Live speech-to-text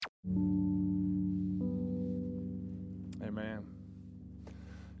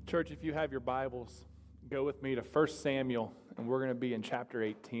Church, if you have your Bibles, go with me to 1 Samuel, and we're going to be in chapter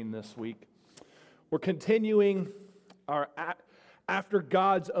 18 this week. We're continuing our After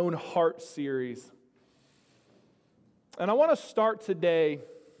God's Own Heart series. And I want to start today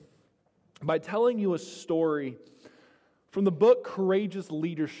by telling you a story from the book Courageous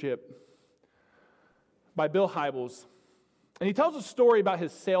Leadership by Bill Hybels. And he tells a story about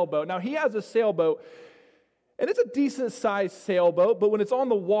his sailboat. Now, he has a sailboat, and it's a decent-sized sailboat, but when it's on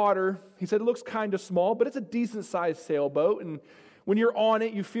the water, he said it looks kind of small, but it's a decent-sized sailboat. And when you're on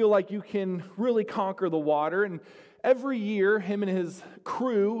it, you feel like you can really conquer the water. And every year, him and his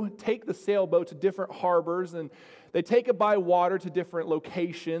crew take the sailboat to different harbors, and they take it by water to different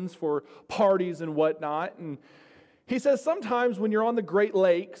locations for parties and whatnot. And he says sometimes when you're on the Great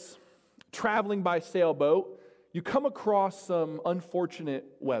Lakes, traveling by sailboat, you come across some unfortunate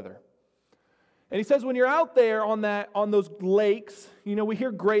weather. And he says when you're out there on those lakes, you know, we hear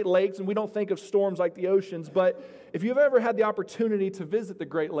Great Lakes and we don't think of storms like the oceans, but if you've ever had the opportunity to visit the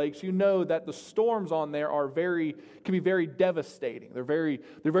Great Lakes, you know that the storms on there can be very devastating. They're very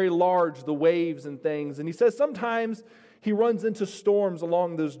large, the waves and things. And he says sometimes he runs into storms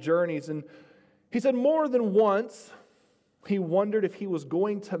along those journeys. And he said more than once he wondered if he was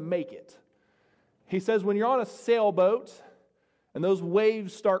going to make it. He says when you're on a sailboat and those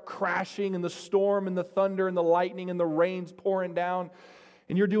waves start crashing and the storm and the thunder and the lightning and the rain's pouring down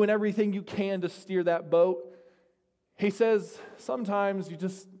and you're doing everything you can to steer that boat, he says sometimes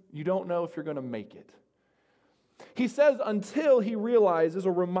you don't know if you're going to make it. He says until he realizes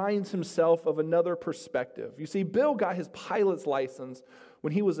or reminds himself of another perspective. You see, Bill got his pilot's license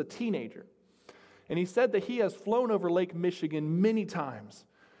when he was a teenager. And he said that he has flown over Lake Michigan many times.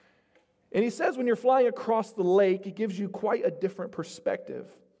 And he says when you're flying across the lake, it gives you quite a different perspective.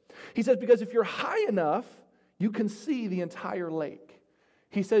 He says because if you're high enough, you can see the entire lake.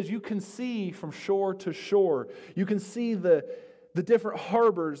 He says you can see from shore to shore. You can see the different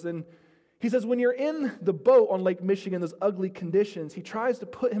harbors. And he says when you're in the boat on Lake Michigan, those ugly conditions, he tries to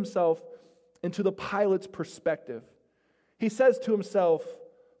put himself into the pilot's perspective. He says to himself,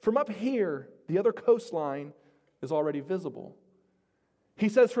 from up here, the other coastline is already visible. He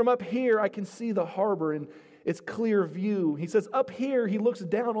says, from up here, I can see the harbor and its clear view. He says, up here, he looks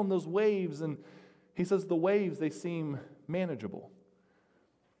down on those waves, and he says, the waves, they seem manageable.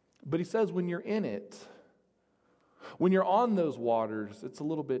 But he says, when you're in it, when you're on those waters, it's a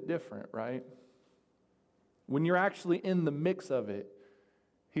little bit different, right? When you're actually in the mix of it,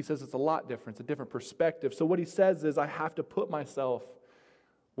 he says it's a lot different. It's a different perspective. So what he says is, I have to put myself,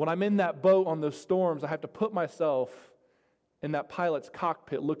 when I'm in that boat on those storms, I have to put myself in that pilot's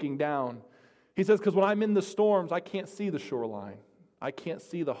cockpit looking down. He says, because when I'm in the storms, I can't see the shoreline. I can't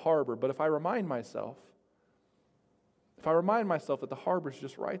see the harbor. But if I remind myself that the harbor's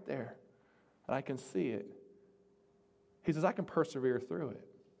just right there, and I can see it, he says, I can persevere through it.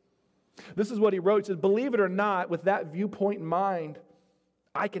 This is what he wrote. He says, believe it or not, with that viewpoint in mind,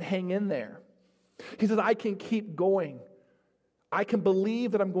 I can hang in there. He says, I can keep going. I can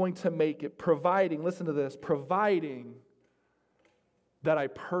believe that I'm going to make it, providing, listen to this, providing that I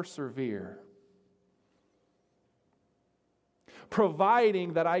persevere.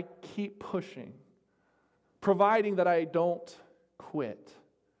 Providing that I keep pushing. Providing that I don't quit.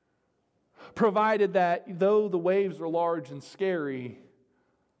 Provided that though the waves are large and scary,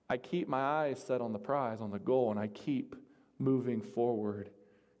 I keep my eyes set on the prize, on the goal, and I keep moving forward.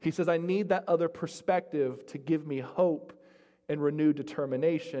 He says, I need that other perspective to give me hope and renewed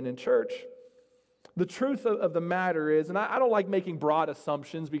determination. In church, the truth of the matter is, and I don't like making broad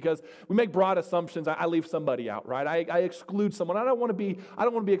assumptions because we make broad assumptions, I leave somebody out, right? I exclude someone. I don't want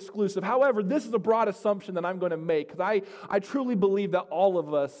to be exclusive. However, this is a broad assumption that I'm going to make because I truly believe that all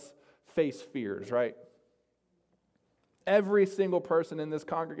of us face fears, right? Every single person in this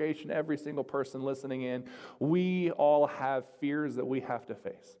congregation, every single person listening in, we all have fears that we have to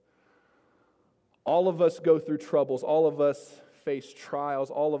face. All of us go through troubles. All of us face trials.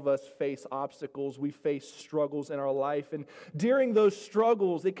 All of us face obstacles. We face struggles in our life. And during those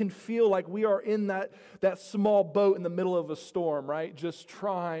struggles, it can feel like we are in that small boat in the middle of a storm, right? Just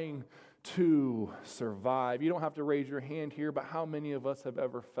trying to survive. You don't have to raise your hand here, but how many of us have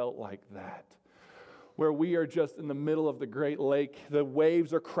ever felt like that? Where we are just in the middle of the Great Lake. The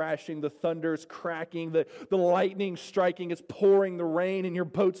waves are crashing, the thunder's cracking, the lightning striking, it's pouring the rain, and your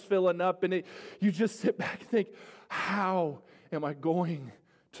boat's filling up, and you just sit back and think, how am I going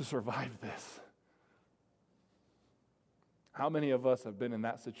to survive this? How many of us have been in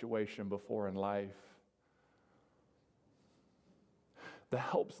that situation before in life? The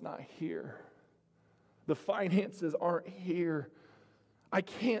help's not here. The finances aren't here. I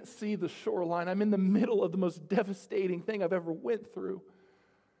can't see the shoreline. I'm in the middle of the most devastating thing I've ever went through.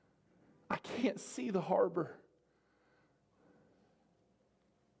 I can't see the harbor.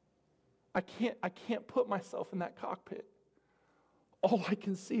 I can't put myself in that cockpit. All I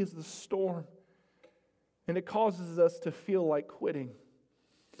can see is the storm. And it causes us to feel like quitting.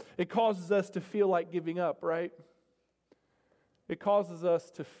 It causes us to feel like giving up, right? It causes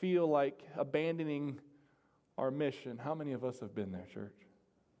us to feel like abandoning our mission. How many of us have been there, church?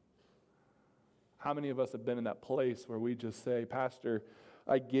 How many of us have been in that place where we just say, Pastor,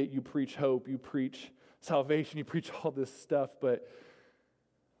 I get you preach hope, you preach salvation, you preach all this stuff, but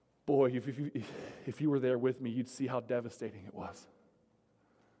boy, if you were there with me, you'd see how devastating it was.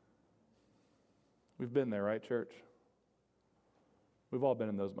 We've been there, right, church? We've all been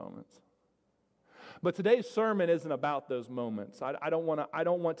in those moments. But today's sermon isn't about those moments. I don't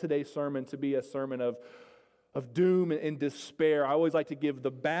want today's sermon to be a sermon of doom and despair. I always like to give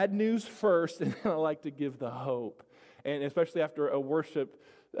the bad news first, and then I like to give the hope. And especially after a worship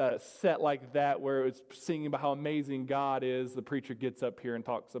set like that, where it's singing about how amazing God is, the preacher gets up here and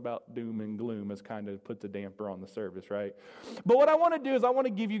talks about doom and gloom, as kind of puts a damper on the service, right? But what I want to do is I want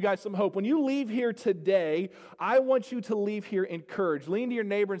to give you guys some hope. When you leave here today, I want you to leave here encouraged. Lean to your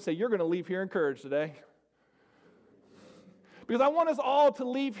neighbor and say, you're going to leave here encouraged today. Because I want us all to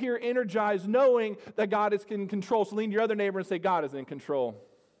leave here energized, knowing that God is in control. So lean to your other neighbor and say, God is in control.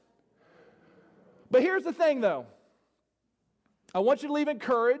 But here's the thing, though. I want you to leave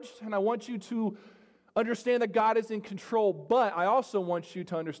encouraged, and I want you to understand that God is in control, but I also want you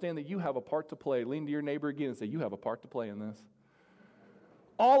to understand that you have a part to play. Lean to your neighbor again and say, you have a part to play in this.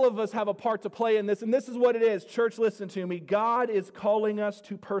 All of us have a part to play in this, and this is what it is. Church, listen to me. God is calling us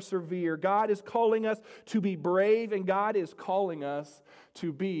to persevere. God is calling us to be brave, and God is calling us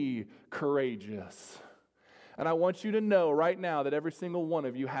to be courageous. And I want you to know right now that every single one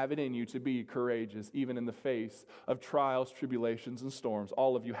of you have it in you to be courageous, even in the face of trials, tribulations, and storms.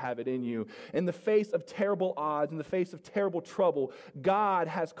 All of you have it in you. In the face of terrible odds, in the face of terrible trouble, God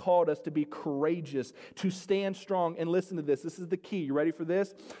has called us to be courageous, to stand strong. And listen to this. This is the key. You ready for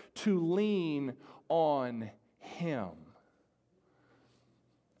this? To lean on Him.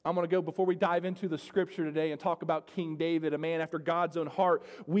 I'm going to go, before we dive into the scripture today and talk about King David, a man after God's own heart.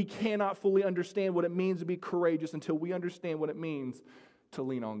 We cannot fully understand what it means to be courageous until we understand what it means to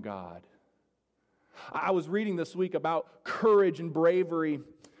lean on God. I was reading this week about courage and bravery,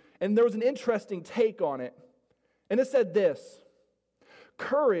 and there was an interesting take on it. And it said this: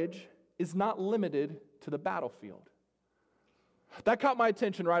 courage is not limited to the battlefield. That caught my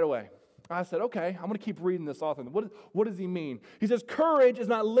attention right away. I said, okay, I'm going to keep reading this author. What does he mean? He says, courage is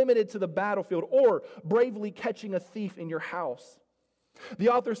not limited to the battlefield or bravely catching a thief in your house. The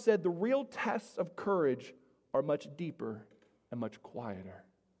author said the real tests of courage are much deeper and much quieter.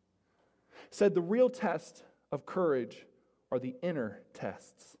 Said the real test of courage are the inner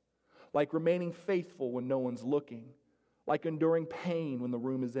tests, like remaining faithful when no one's looking, like enduring pain when the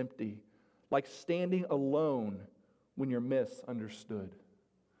room is empty, like standing alone when you're misunderstood.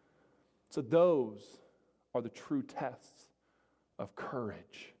 So those are the true tests of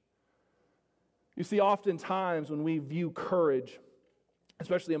courage. You see, oftentimes when we view courage,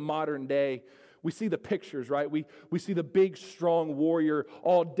 especially in modern day, we see the pictures, right? We see the big, strong warrior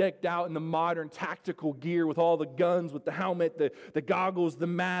all decked out in the modern tactical gear with all the guns, with the helmet, the goggles, the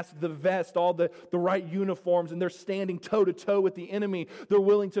mask, the vest, all the right uniforms, and they're standing toe-to-toe with the enemy. They're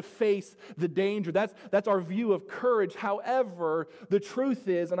willing to face the danger. That's our view of courage. However, the truth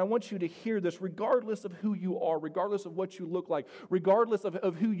is, and I want you to hear this, regardless of who you are, regardless of what you look like, regardless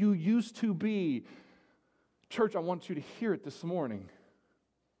of who you used to be, church, I want you to hear it this morning.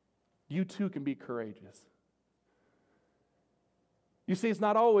 You too can be courageous. You see, it's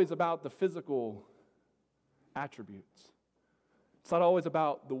not always about the physical attributes. It's not always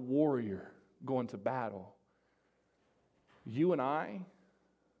about the warrior going to battle. You and I,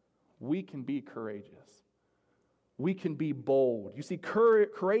 we can be courageous. We can be bold. You see,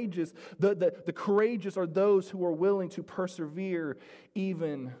 courageous, the courageous are those who are willing to persevere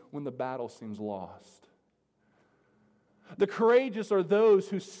even when the battle seems lost. The courageous are those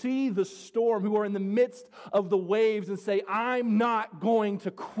who see the storm, who are in the midst of the waves and say, I'm not going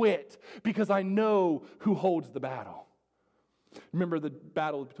to quit because I know who holds the battle. Remember the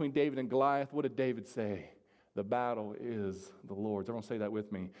battle between David and Goliath? What did David say? The battle is the Lord's. Everyone say that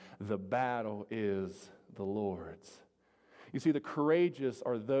with me. The battle is the Lord's. You see, the courageous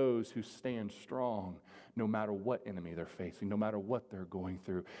are those who stand strong no matter what enemy they're facing, no matter what they're going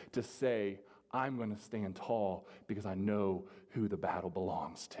through, to say, I'm going to stand tall because I know who the battle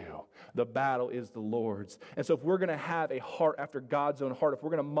belongs to. The battle is the Lord's. And so if we're going to have a heart after God's own heart, if we're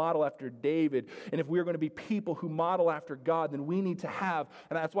going to model after David, and if we're going to be people who model after God, then we need to have,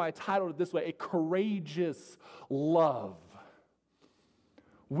 and that's why I titled it this way, a courageous love.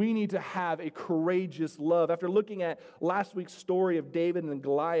 We need to have a courageous love. After looking at last week's story of David and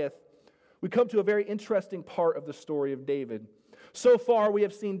Goliath, we come to a very interesting part of the story of David. So far, we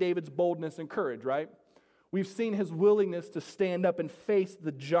have seen David's boldness and courage, right? We've seen his willingness to stand up and face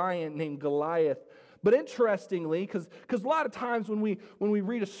the giant named Goliath. But interestingly, because a lot of times when we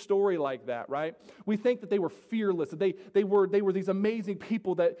read a story like that, right, we think that they were fearless, that they were these amazing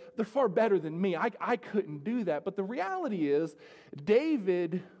people, that they're far better than me. I couldn't do that. But the reality is,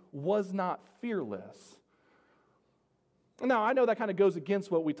 David was not fearless. Now, I know that kind of goes against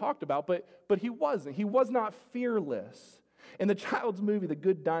what we talked about, but he wasn't. He was not fearless. In the child's movie, The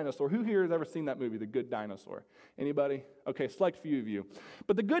Good Dinosaur, who here has ever seen that movie, The Good Dinosaur? Anybody? Okay, select few of you.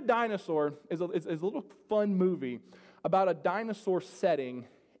 But The Good Dinosaur is a little fun movie about a dinosaur setting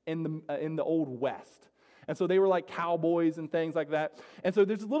in the Old West. And so they were like cowboys and things like that. And so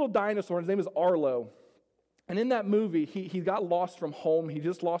there's a little dinosaur, his name is Arlo. And in that movie, he got lost from home. He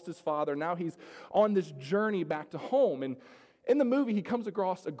just lost his father. Now he's on this journey back to home. And in the movie, he comes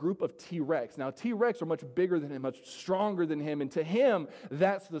across a group of T-Rex. Now, T-Rex are much bigger than him, much stronger than him. And to him,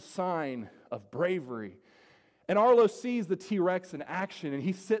 that's the sign of bravery. And Arlo sees the T-Rex in action, and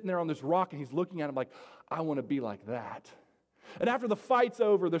he's sitting there on this rock, and he's looking at him like, I want to be like that. And after the fight's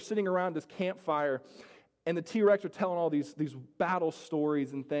over, they're sitting around this campfire, and the T-Rex are telling all these battle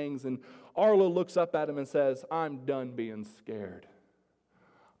stories and things. And Arlo looks up at him and says, I'm done being scared.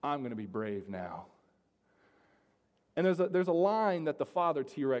 I'm going to be brave now. And there's a line that the father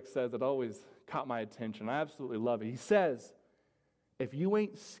T-Rex says that always caught my attention. I absolutely love it. He says, if you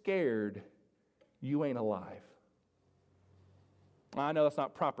ain't scared, you ain't alive. I know that's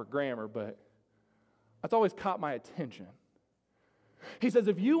not proper grammar, but that's always caught my attention. He says,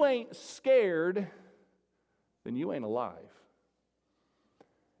 if you ain't scared, then you ain't alive.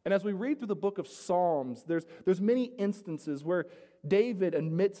 And as we read through the book of Psalms, there's many instances where David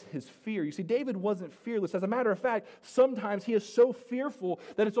admits his fear. You see, David wasn't fearless. As a matter of fact, sometimes he is so fearful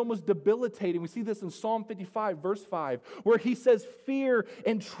that it's almost debilitating. We see this in Psalm 55, verse 5, where he says, fear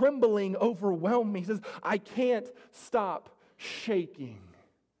and trembling overwhelm me. He says, I can't stop shaking.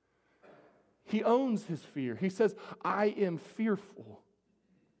 He owns his fear. He says, I am fearful.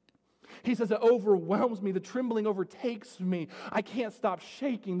 He says, it overwhelms me. The trembling overtakes me. I can't stop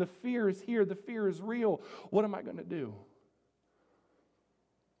shaking. The fear is here. The fear is real. What am I going to do?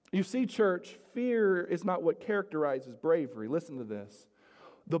 You see, church, fear is not what characterizes bravery. Listen to this.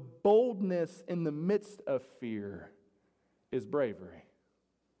 The boldness in the midst of fear is bravery.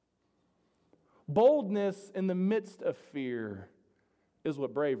 Boldness in the midst of fear is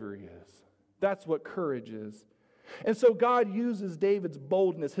what bravery is. That's what courage is. And so God uses David's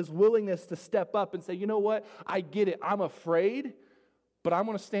boldness, his willingness to step up and say, you know what? I get it. I'm afraid, but I'm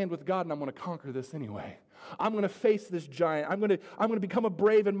going to stand with God and I'm going to conquer this anyway. I'm going to face this giant. I'm going to become a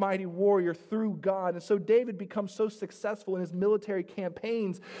brave and mighty warrior through God. And so David becomes so successful in his military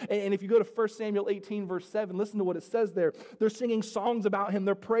campaigns. And if you go to 1 Samuel 18, verse 7, listen to what it says there. They're singing songs about him.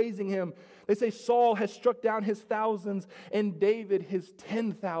 They're praising him. They say Saul has struck down his thousands and David his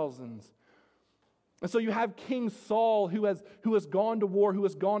 10,000s. And so you have King Saul who has gone to war, who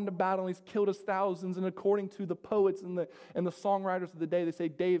has gone to battle, and he's killed his thousands. And according to the poets and the songwriters of the day, they say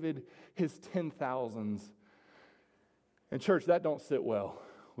David his 10,000s. And church, that don't sit well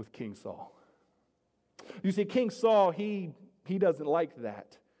with King Saul. You see, King Saul, he doesn't like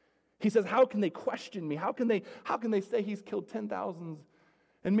that. He says, how can they question me? How can they say he's killed 10,000s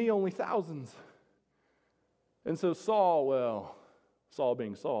and me only thousands? And so Saul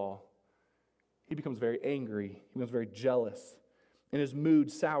being Saul, he becomes very angry. He becomes very jealous. And his mood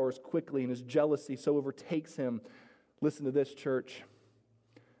sours quickly, and his jealousy so overtakes him. Listen to this, church,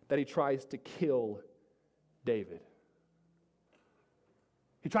 that he tries to kill David.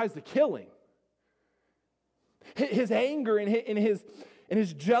 He tries to kill him. His anger and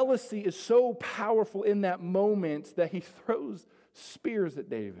his jealousy is so powerful in that moment that he throws spears at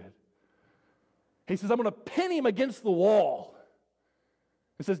David. He says, I'm going to pin him against the wall.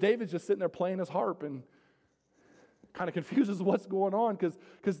 It says David's just sitting there playing his harp and kind of confuses what's going on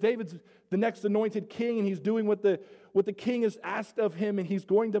because David's the next anointed king and he's doing what the king has asked of him, and he's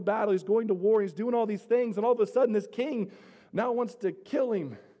going to battle, he's going to war, he's doing all these things, and all of a sudden this king now wants to kill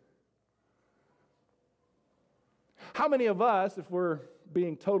him. How many of us, if we're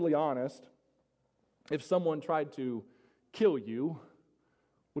being totally honest, if someone tried to kill you,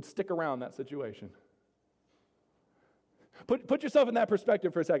 would stick around that situation? Put yourself in that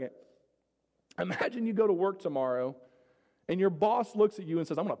perspective for a second. Imagine you go to work tomorrow and your boss looks at you and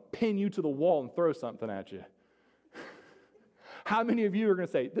says, I'm going to pin you to the wall and throw something at you. How many of you are going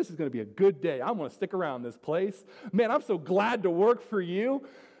to say, this is going to be a good day. I'm going to stick around this place. Man, I'm so glad to work for you.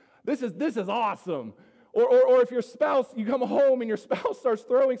 This is awesome. Or if your spouse, you come home and your spouse starts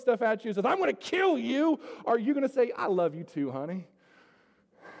throwing stuff at you and says, I'm going to kill you. Are you going to say, I love you too, honey?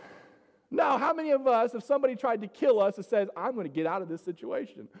 Now, how many of us, if somebody tried to kill us, it says, I'm going to get out of this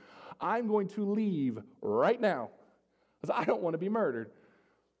situation. I'm going to leave right now because I don't want to be murdered.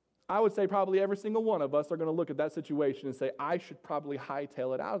 I would say probably every single one of us are going to look at that situation and say, I should probably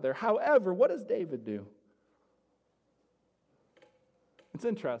hightail it out of there. However, what does David do? It's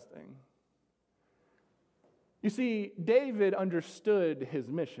interesting. You see, David understood his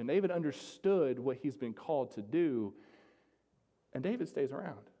mission. David understood what he's been called to do, and David stays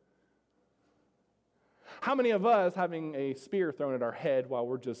around. How many of us having a spear thrown at our head while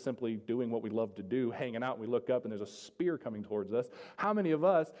we're just simply doing what we love to do, hanging out, and we look up and there's a spear coming towards us? How many of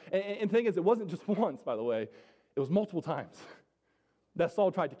us, and the thing is, it wasn't just once, by the way, it was multiple times that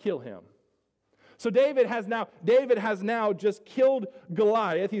Saul tried to kill him. So David has now just killed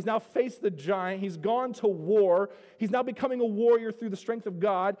Goliath. He's now faced the giant. He's gone to war. He's now becoming a warrior through the strength of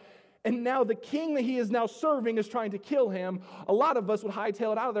God. And now the king that he is now serving is trying to kill him. A lot of us would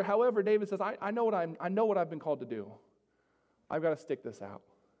hightail it out of there. However, David says, I know what I've been called to do. I've got to stick this out.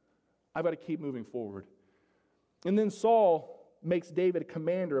 I've got to keep moving forward. And then Saul makes David a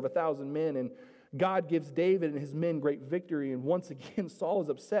commander of 1,000 men, and God gives David and his men great victory. And once again, Saul is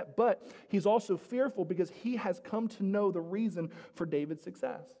upset, but he's also fearful because he has come to know the reason for David's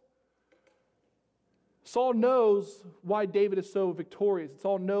success. Saul knows why David is so victorious.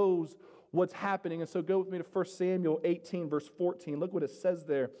 Saul knows what's happening. And so go with me to 1 Samuel 18, verse 14. Look what it says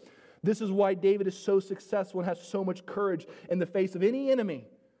there. This is why David is so successful and has so much courage in the face of any enemy.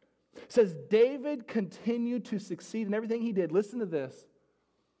 It says, David continued to succeed in everything he did. Listen to this.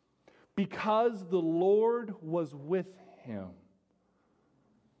 Because the Lord was with him.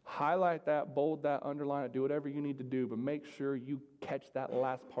 Highlight that, bold that, underline it, do whatever you need to do, but make sure you catch that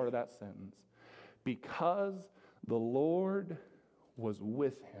last part of that sentence. Because the Lord was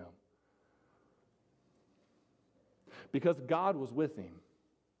with him. Because God was with him,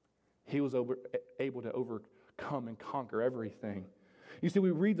 he was able to overcome and conquer everything. You see, we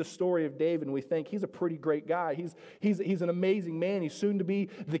read the story of David and we think he's a pretty great guy. He's an amazing man. He's soon to be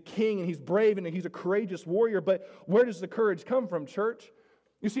the king, and he's brave and he's a courageous warrior. But where does the courage come from, church?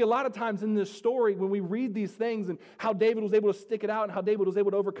 You see, a lot of times in this story, when we read these things and how David was able to stick it out and how David was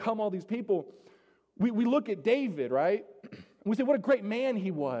able to overcome all these people, we look at David, right? And we say, what a great man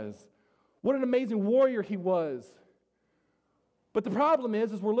he was. What an amazing warrior he was. But the problem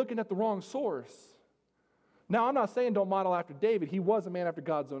is we're looking at the wrong source. Now, I'm not saying don't model after David. He was a man after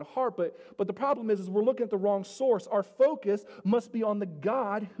God's own heart. But the problem is we're looking at the wrong source. Our focus must be on the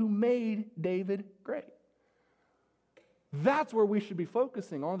God who made David great. That's where we should be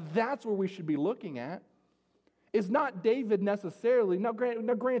focusing on. That's where we should be looking at. It's not David necessarily. Now,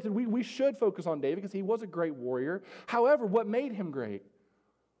 granted, we should focus on David because he was a great warrior. However, what made him great?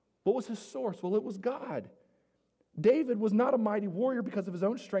 What was his source? Well, it was God. David was not a mighty warrior because of his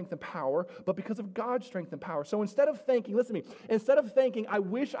own strength and power, but because of God's strength and power. So instead of thinking, I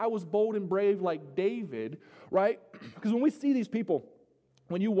wish I was bold and brave like David, right? Because when we see these people,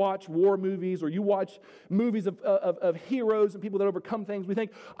 when you watch war movies or you watch movies of heroes and people that overcome things, we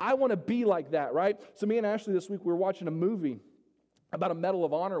think, I want to be like that, right? So me and Ashley this week, we were watching a movie about a Medal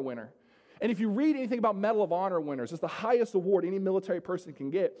of Honor winner. And if you read anything about Medal of Honor winners, it's the highest award any military person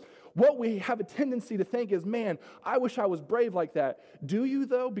can get. What we have a tendency to think is, man, I wish I was brave like that. Do you,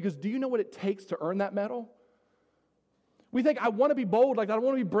 though? Because do you know what it takes to earn that medal? We think, I want to be bold like that. I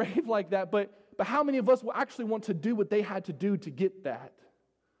want to be brave like that. But how many of us will actually want to do what they had to do to get that?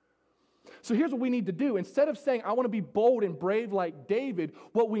 So here's what we need to do. Instead of saying, I want to be bold and brave like David,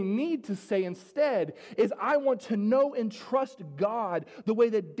 what we need to say instead is, I want to know and trust God the way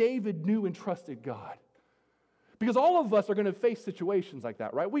that David knew and trusted God. Because all of us are going to face situations like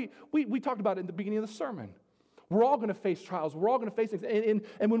that, right? We talked about it in the beginning of the sermon. We're all going to face trials. We're all going to face things.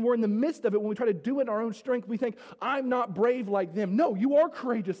 And when we're in the midst of it, when we try to do it in our own strength, we think, I'm not brave like them. No, you are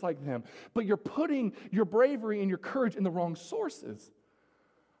courageous like them. But you're putting your bravery and your courage in the wrong sources.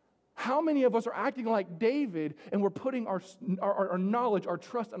 How many of us are acting like David and we're putting our knowledge, our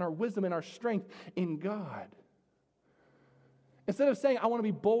trust, and our wisdom and our strength in God? Instead of saying, I want to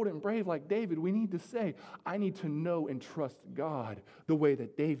be bold and brave like David, we need to say, I need to know and trust God the way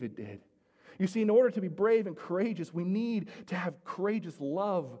that David did. You see, in order to be brave and courageous, we need to have courageous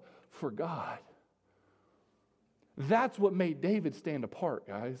love for God. That's what made David stand apart,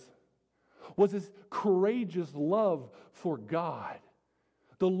 guys, was his courageous love for God.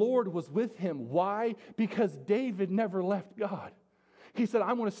 The Lord was with him. Why? Because David never left God. He said,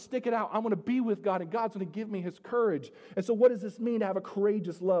 I'm going to stick it out. I'm going to be with God, and God's going to give me his courage. And so what does this mean to have a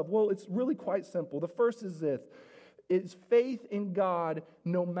courageous love? Well, it's really quite simple. The first is this. It's faith in God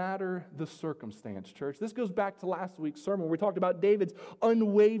no matter the circumstance, church. This goes back to last week's sermon where we talked about David's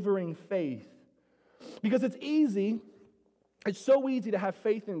unwavering faith. Because it's so easy to have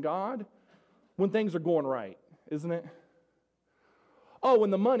faith in God when things are going right, isn't it? Oh,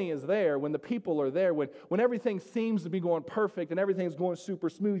 when the money is there, when the people are there, when everything seems to be going perfect and everything's going super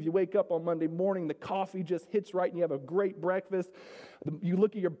smooth, you wake up on Monday morning, the coffee just hits right and you have a great breakfast. You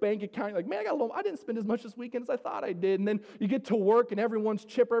look at your bank account, you're like, man, I didn't spend as much this weekend as I thought I did. And then you get to work and everyone's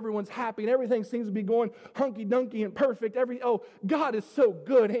chipper, everyone's happy, and everything seems to be going hunky-dunky and perfect. God is so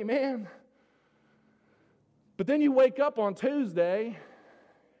good, amen. But then you wake up on Tuesday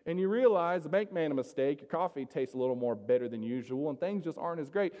and you realize the bank made a mistake, your coffee tastes a little more bitter than usual, and things just aren't as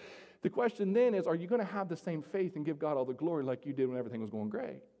great. The question then is, are you going to have the same faith and give God all the glory like you did when everything was going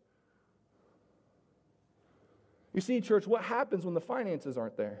great? You see, church, what happens when the finances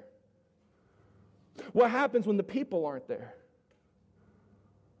aren't there? What happens when the people aren't there?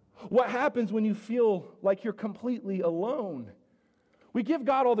 What happens when you feel like you're completely alone? We give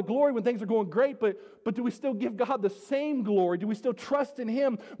God all the glory when things are going great, but do we still give God the same glory? Do we still trust in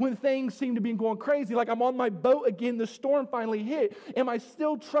him when things seem to be going crazy? Like I'm on my boat again, the storm finally hit. Am I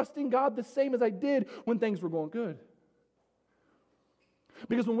still trusting God the same as I did when things were going good?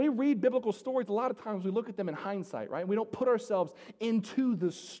 Because when we read biblical stories, a lot of times we look at them in hindsight, right? We don't put ourselves into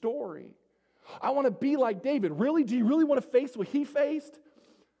the story. I want to be like David. Really? Do you really want to face what he faced?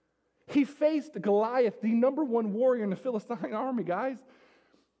 He faced Goliath, the number one warrior in the Philistine army, guys.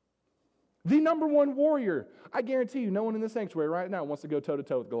 The number one warrior. I guarantee you, no one in this sanctuary right now wants to go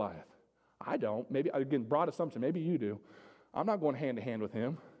toe-to-toe with Goliath. I don't. Maybe, again, broad assumption, maybe you do. I'm not going hand-to-hand with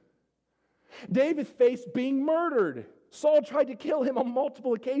him. David faced being murdered. Saul tried to kill him on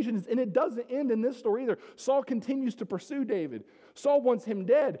multiple occasions, and it doesn't end in this story either. Saul continues to pursue David. Saul wants him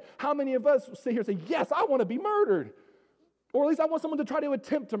dead. How many of us sit here and say, yes, I want to be murdered? Or at least I want someone to try to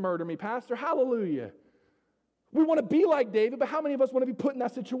attempt to murder me, Pastor. Hallelujah. We want to be like David, but how many of us want to be put in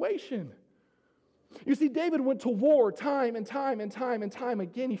that situation? You see, David went to war time and time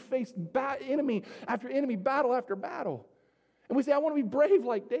again. He faced enemy after enemy, battle after battle. And we say, I want to be brave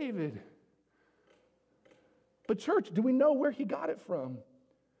like David. But church, do we know where he got it from?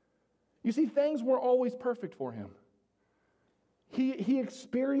 You see, things weren't always perfect for him.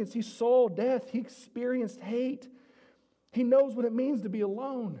 He saw death. He experienced hate. He knows what it means to be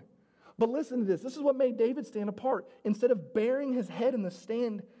alone. But listen to this. This is what made David stand apart. Instead of burying his head in the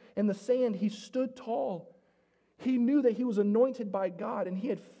sand, he stood tall. He knew that he was anointed by God, and he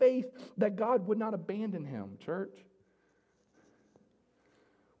had faith that God would not abandon him, church.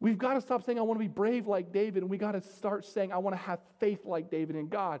 We've got to stop saying, I want to be brave like David, and we got to start saying, I want to have faith like David in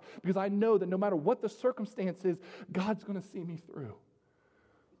God, because I know that no matter what the circumstance is, God's going to see me through.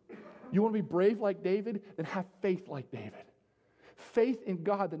 You want to be brave like David? Then have faith like David. Faith in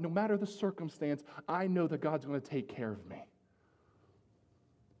God that no matter the circumstance, I know that God's going to take care of me.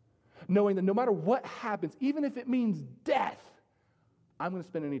 Knowing that no matter what happens, even if it means death, I'm going to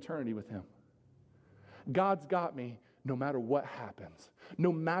spend an eternity with him. God's got me no matter what happens,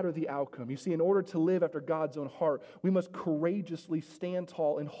 no matter the outcome. You see, in order to live after God's own heart, we must courageously stand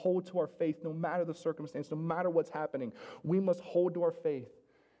tall and hold to our faith no matter the circumstance, no matter what's happening. We must hold to our faith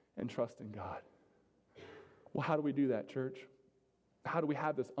and trust in God. Well, how do we do that, church? How do we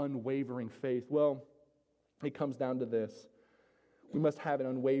have this unwavering faith? Well, it comes down to this. We must have an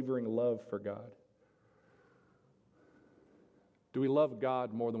unwavering love for God. Do we love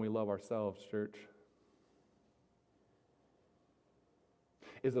God more than we love ourselves, church?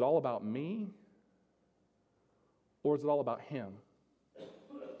 Is it all about me? Or is it all about him?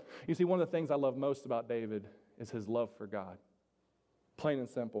 You see, one of the things I love most about David is his love for God. Plain and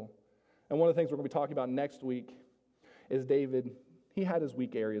simple. And one of the things we're going to be talking about next week is David, he had his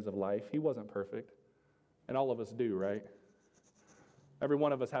weak areas of life. He wasn't perfect. And all of us do, right? Every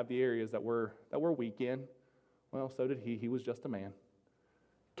one of us have the areas that we're weak in. Well, so did he. He was just a man.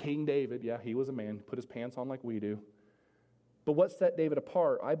 King David, yeah, he was a man. Put his pants on like we do. But what set David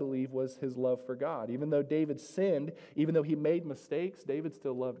apart, I believe, was his love for God. Even though David sinned, even though he made mistakes, David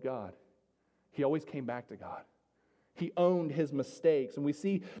still loved God. He always came back to God. He owned his mistakes. And we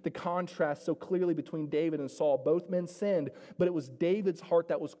see the contrast so clearly between David and Saul. Both men sinned, but it was David's heart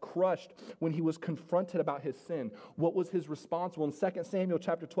that was crushed when he was confronted about his sin. What was his response? Well, in 2 Samuel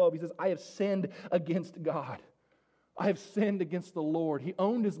chapter 12, he says, I have sinned against God. I have sinned against the Lord. He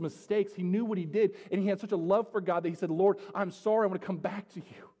owned his mistakes. He knew what he did. And he had such a love for God that he said, Lord, I'm sorry. I want to come back to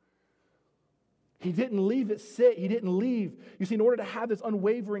you. He didn't leave it sit. He didn't leave. You see, in order to have this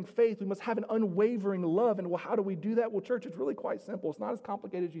unwavering faith, we must have an unwavering love. And well, how do we do that? Well, church, it's really quite simple. It's not as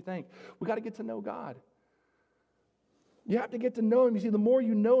complicated as you think. We got to get to know God. You have to get to know Him. You see, the more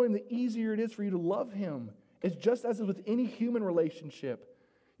you know Him, the easier it is for you to love Him. It's just as with any human relationship.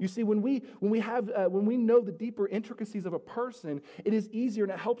 You see, when we know the deeper intricacies of a person, it is easier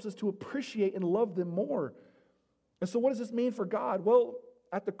and it helps us to appreciate and love them more. And so, what does this mean for God? Well,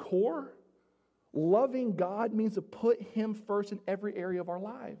 at the core, loving God means to put Him first in every area of our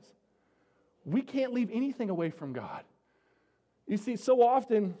lives. We can't leave anything away from God. You see, so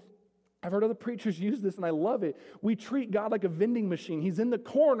often, I've heard other preachers use this and I love it. We treat God like a vending machine. He's in the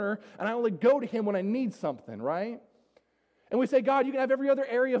corner and I only go to Him when I need something, right? And we say, God, you can have every other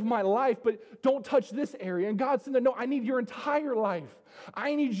area of my life, but don't touch this area. And God's saying, no, I need your entire life.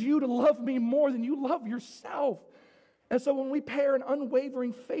 I need you to love me more than you love yourself. And so when we pair an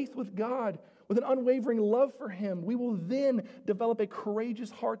unwavering faith with God, with an unwavering love for Him, we will then develop a courageous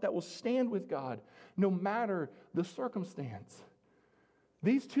heart that will stand with God no matter the circumstance.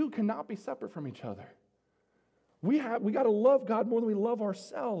 These two cannot be separate from each other. We got to love God more than we love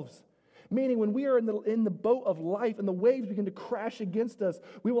ourselves. Meaning when we are in the boat of life and the waves begin to crash against us,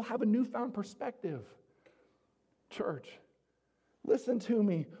 we will have a newfound perspective. Church, listen to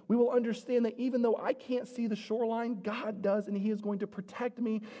me. We will understand that even though I can't see the shoreline, God does, and He is going to protect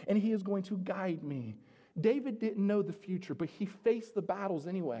me and He is going to guide me. David didn't know the future, but he faced the battles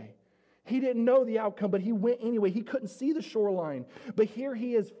anyway. He didn't know the outcome, but he went anyway. He couldn't see the shoreline. But here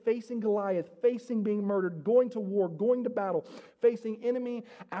he is facing Goliath, facing being murdered, going to war, going to battle, facing enemy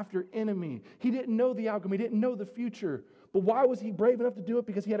after enemy. He didn't know the outcome. He didn't know the future. But why was he brave enough to do it?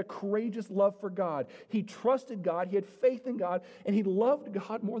 Because he had a courageous love for God. He trusted God. He had faith in God. And he loved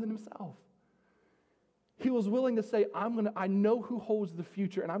God more than himself. He was willing to say, I know who holds the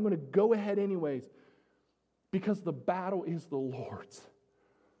future, and I'm going to go ahead anyways because the battle is the Lord's.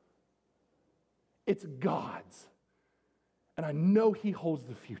 It's God's. And I know He holds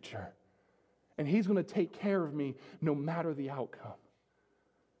the future. And He's going to take care of me no matter the outcome.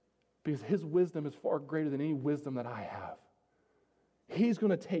 Because His wisdom is far greater than any wisdom that I have. He's going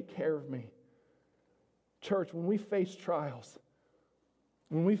to take care of me. Church, when we face trials,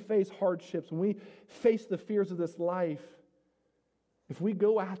 when we face hardships, when we face the fears of this life, if we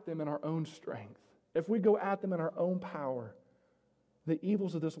go at them in our own strength, if we go at them in our own power, the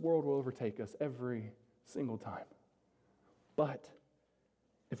evils of this world will overtake us every single time. But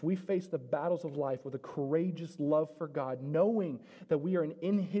if we face the battles of life with a courageous love for God, knowing that we are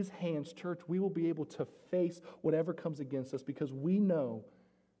in His hands, church, we will be able to face whatever comes against us because we know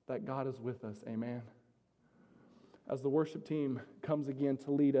that God is with us. Amen. As the worship team comes again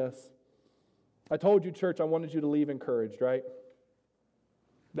to lead us, I told you, church, I wanted you to leave encouraged, right?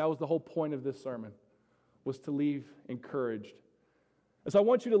 That was the whole point of this sermon, was to leave encouraged. And so I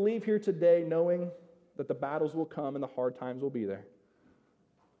want you to leave here today knowing that the battles will come and the hard times will be there.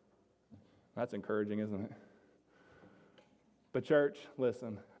 That's encouraging, isn't it? But church,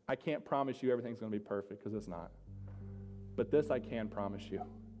 listen, I can't promise you everything's going to be perfect because it's not. But this I can promise you,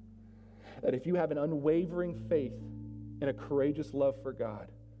 that if you have an unwavering faith and a courageous love for God,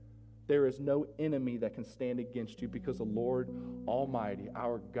 there is no enemy that can stand against you because the Lord Almighty,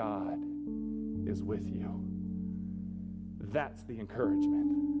 our God, is with you. That's the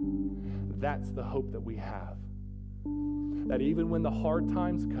encouragement. That's the hope that we have. That even when the hard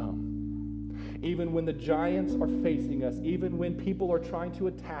times come, even when the giants are facing us, even when people are trying to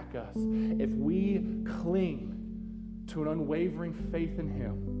attack us, if we cling to an unwavering faith in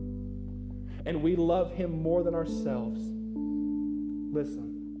Him and we love Him more than ourselves, listen,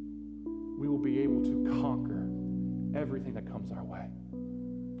 we will be able to conquer everything that comes our way.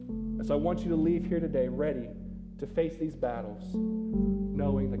 And so I want you to leave here today ready to face these battles,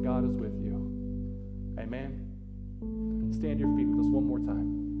 knowing that God is with you. Amen. Stand to your feet with us one more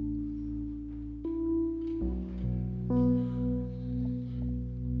time.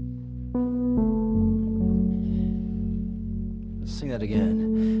 Sing that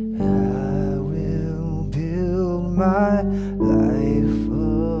again. I will build my life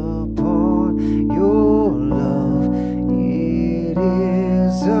upon your love. It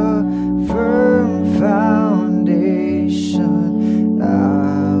is a firm foundation.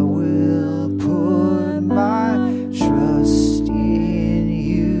 I will put my trust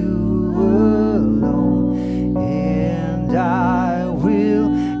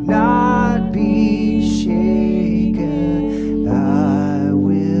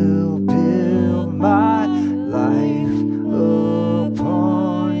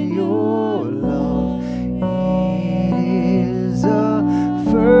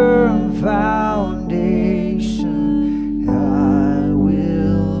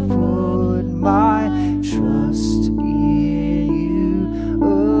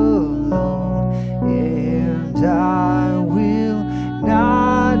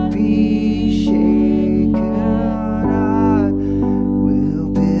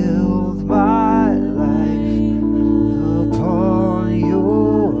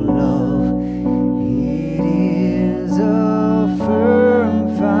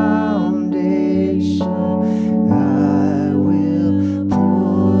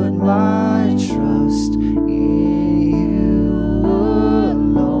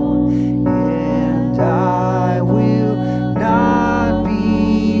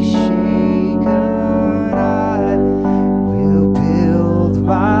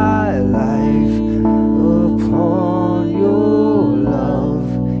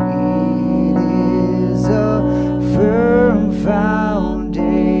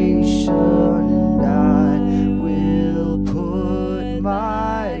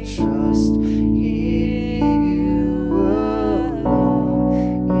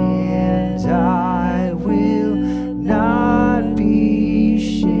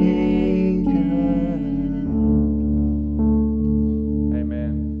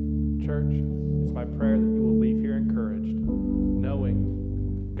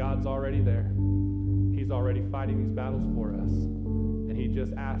God's already there. He's already fighting these battles for us. And he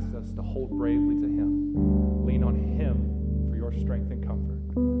just asks us to hold bravely to him. Lean on him for your strength and comfort.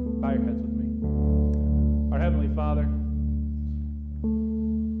 Bow your heads with me. Our Heavenly Father,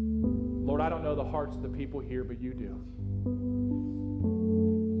 Lord, I don't know the hearts of the people here, but you do.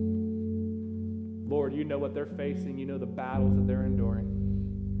 Lord, you know what they're facing. You know the battles that they're enduring.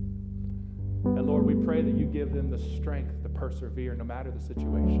 And Lord, we pray that you give them the strength to persevere no matter the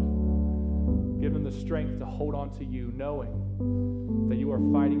situation. Give them the strength to hold on to you, knowing that you are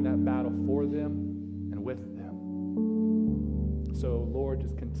fighting that battle for them and with them. So, Lord,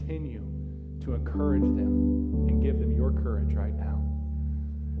 just continue to encourage them and give them your courage right now.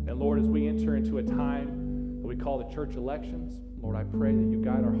 And Lord, as we enter into a time that we call the church elections, Lord, I pray that you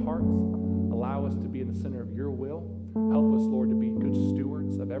guide our hearts, allow us to be in the center of your will. Help us, Lord, to be good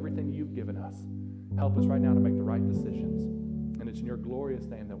stewards of everything you've given us. Help us right now to make the right decisions. And it's in your glorious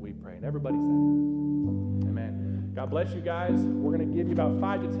name that we pray. And everybody said, amen. God bless you guys. We're going to give you about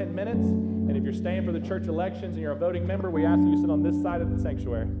 5 to 10 minutes. And if you're staying for the church elections and you're a voting member, we ask that you sit on this side of the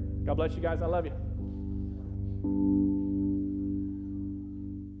sanctuary. God bless you guys. I love you.